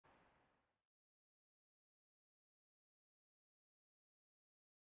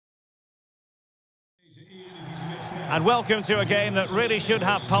and welcome to a game that really should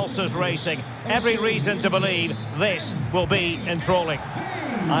have pulses racing. Every reason to believe this will be enthralling.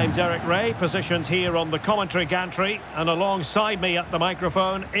 I'm Derek Ray, positioned here on the commentary gantry, and alongside me at the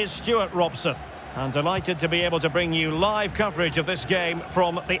microphone is Stuart Robson. I'm delighted to be able to bring you live coverage of this game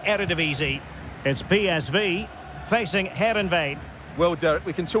from the Eredivisie. It's PSV facing Heerenveen. Well, Derek,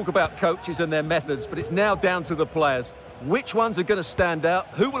 we can talk about coaches and their methods, but it's now down to the players. Which ones are going to stand out,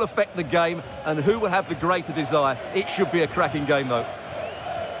 who will affect the game, and who will have the greater desire? It should be a cracking game, though.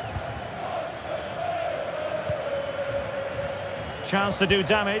 Chance to do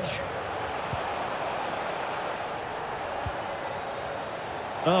damage.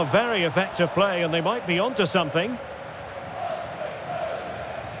 Oh, very effective play, and they might be onto something.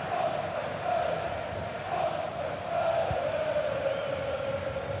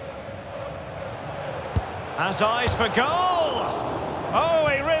 Has eyes for goal. Oh,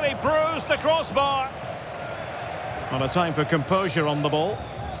 he really bruised the crossbar. Not a time for composure on the ball.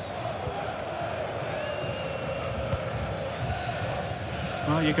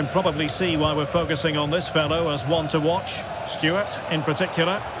 Well, you can probably see why we're focusing on this fellow as one to watch. Stuart, in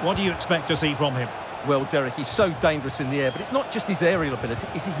particular, what do you expect to see from him? Well, Derek, he's so dangerous in the air, but it's not just his aerial ability,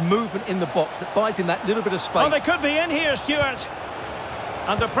 it's his movement in the box that buys him that little bit of space. Oh, they could be in here, Stuart.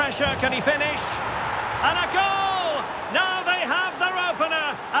 Under pressure, can he finish? And a goal! Now they have their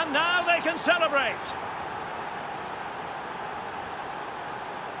opener, and now they can celebrate.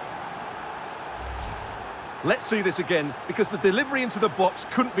 Let's see this again, because the delivery into the box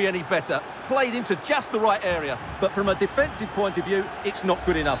couldn't be any better. Played into just the right area, but from a defensive point of view, it's not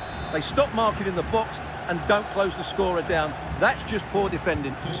good enough. They stop marking in the box and don't close the scorer down. That's just poor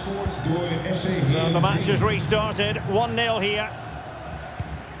defending. So the match has restarted, 1-0 here.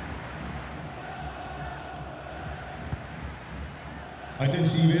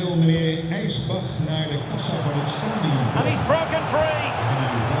 Attentie wil meneer IJsbach naar de kassa van het stadion. And he's broken free.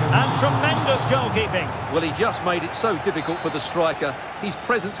 And tremendous goalkeeping. Well, he just made it so difficult for the striker. His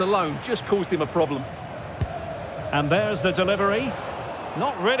presence alone just caused him a problem. And there's the delivery.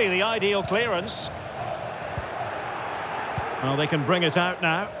 Not really the ideal clearance. Well, they can bring it out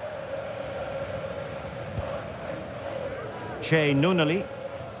now. Che Nunali.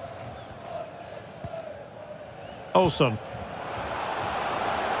 Olsen.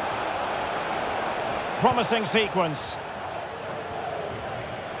 Promising sequence.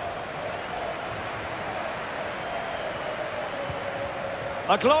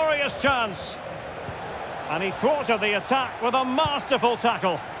 A glorious chance. And he thwarted the attack with a masterful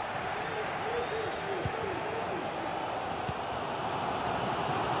tackle.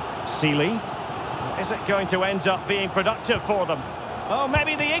 Seeley. Is it going to end up being productive for them? Oh,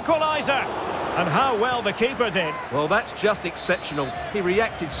 maybe the equaliser. And how well the keeper did. Well, that's just exceptional. He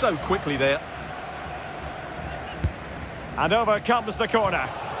reacted so quickly there. And over comes the corner.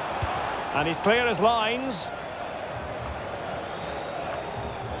 And he's clear as lines.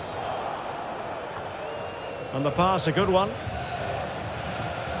 And the pass, a good one.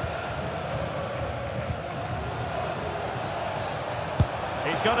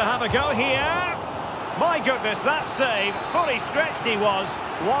 He's got to have a go here. My goodness, that save. Fully stretched he was.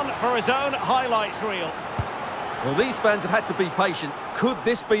 One for his own highlights reel. Well, these fans have had to be patient. Could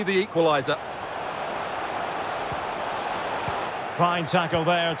this be the equaliser? Fine tackle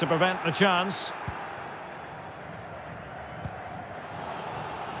there to prevent the chance.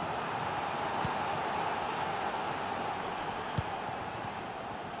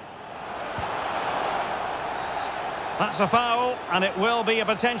 That's a foul, and it will be a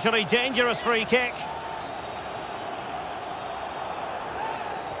potentially dangerous free kick.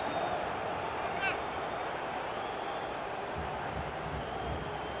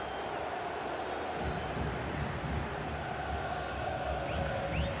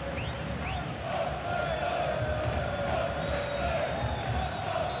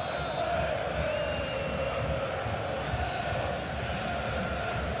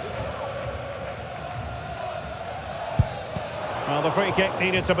 Well, the free kick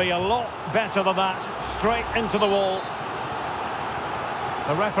needed to be a lot better than that. Straight into the wall.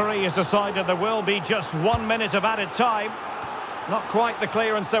 The referee has decided there will be just 1 minute of added time. Not quite the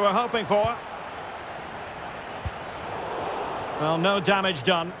clearance they were hoping for. Well, no damage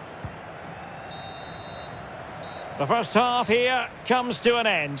done. The first half here comes to an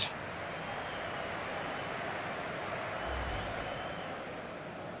end.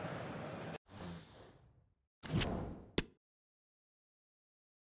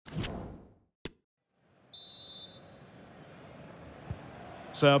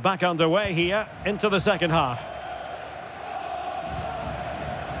 So back underway here into the second half.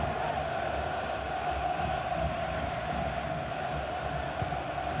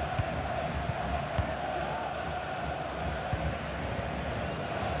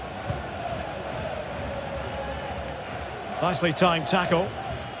 Nicely timed tackle.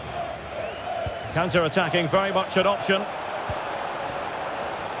 Counter-attacking, very much an option.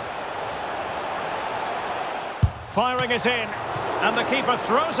 Firing it in. And the keeper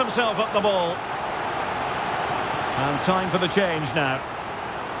throws himself at the ball. And time for the change now.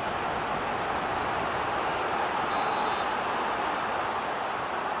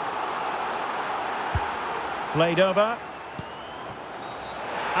 Played over.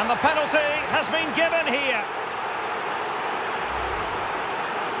 And the penalty has been given here.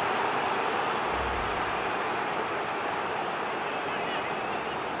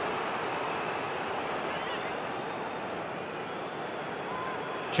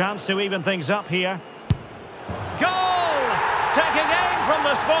 Chance to even things up here. Goal! Taking aim from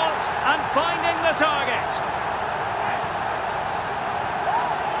the spot and finding the target.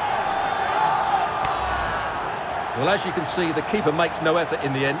 Well, as you can see, the keeper makes no effort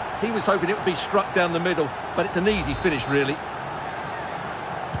in the end. He was hoping it would be struck down the middle, but it's an easy finish, really.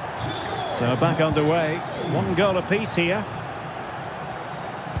 So back underway. 1 goal apiece here.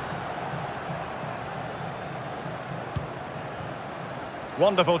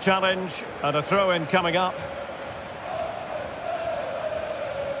 Wonderful challenge, and a throw-in coming up.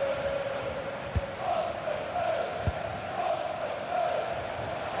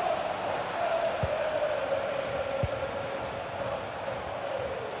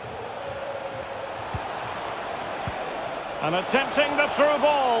 And attempting the through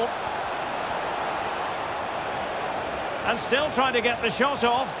ball. And still trying to get the shot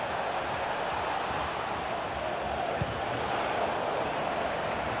off.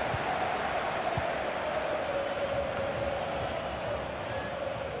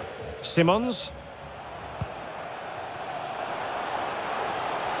 Simmons.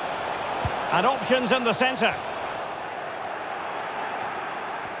 And options in the centre.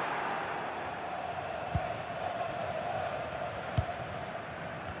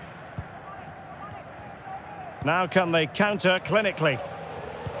 Now can they counter clinically?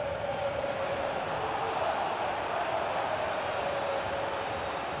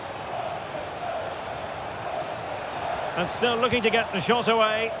 And still looking to get the shot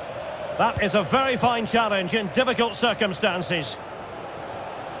away. That is a very fine challenge in difficult circumstances.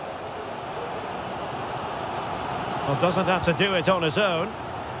 Well, doesn't have to do it on his own.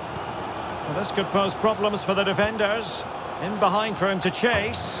 Well, this could pose problems for the defenders. In behind for him to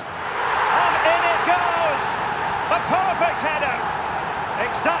chase. And in it goes! A perfect header!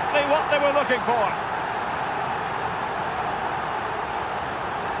 Exactly what they were looking for.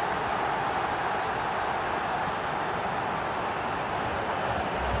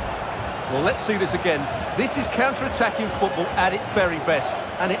 Well, let's see this again. This is counter-attacking football at its very best.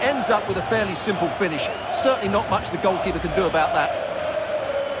 And it ends up with a fairly simple finish. Certainly not much the goalkeeper can do about that.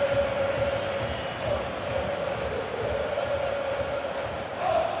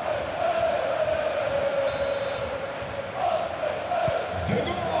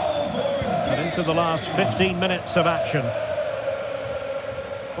 And into the last 15 minutes of action.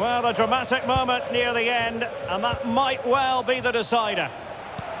 Well, a dramatic moment near the end, and that might well be the decider.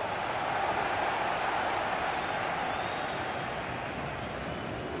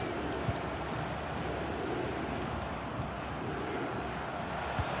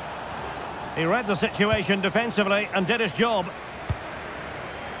 He read the situation defensively and did his job.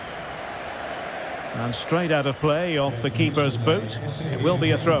 And straight out of play off the keeper's boot. It will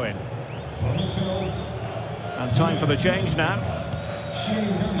be a throw-in. And time for the change now.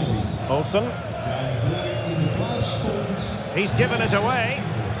 Olsen. He's given it away.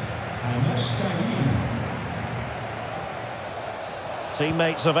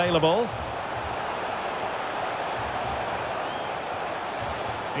 Teammates available.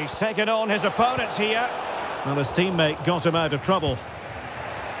 He's taken on his opponent here. Well, his teammate got him out of trouble.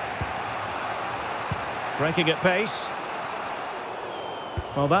 Breaking at pace.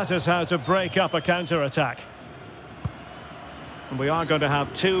 Well, that is how to break up a counter-attack. And we are going to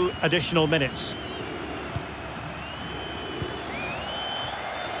have 2 additional minutes.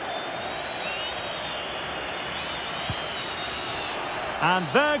 And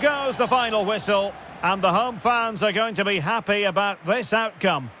there goes the final whistle. And the home fans are going to be happy about this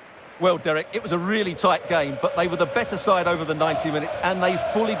outcome. Well, Derek, it was a really tight game, but they were the better side over the 90 minutes, and they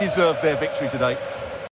fully deserved their victory today.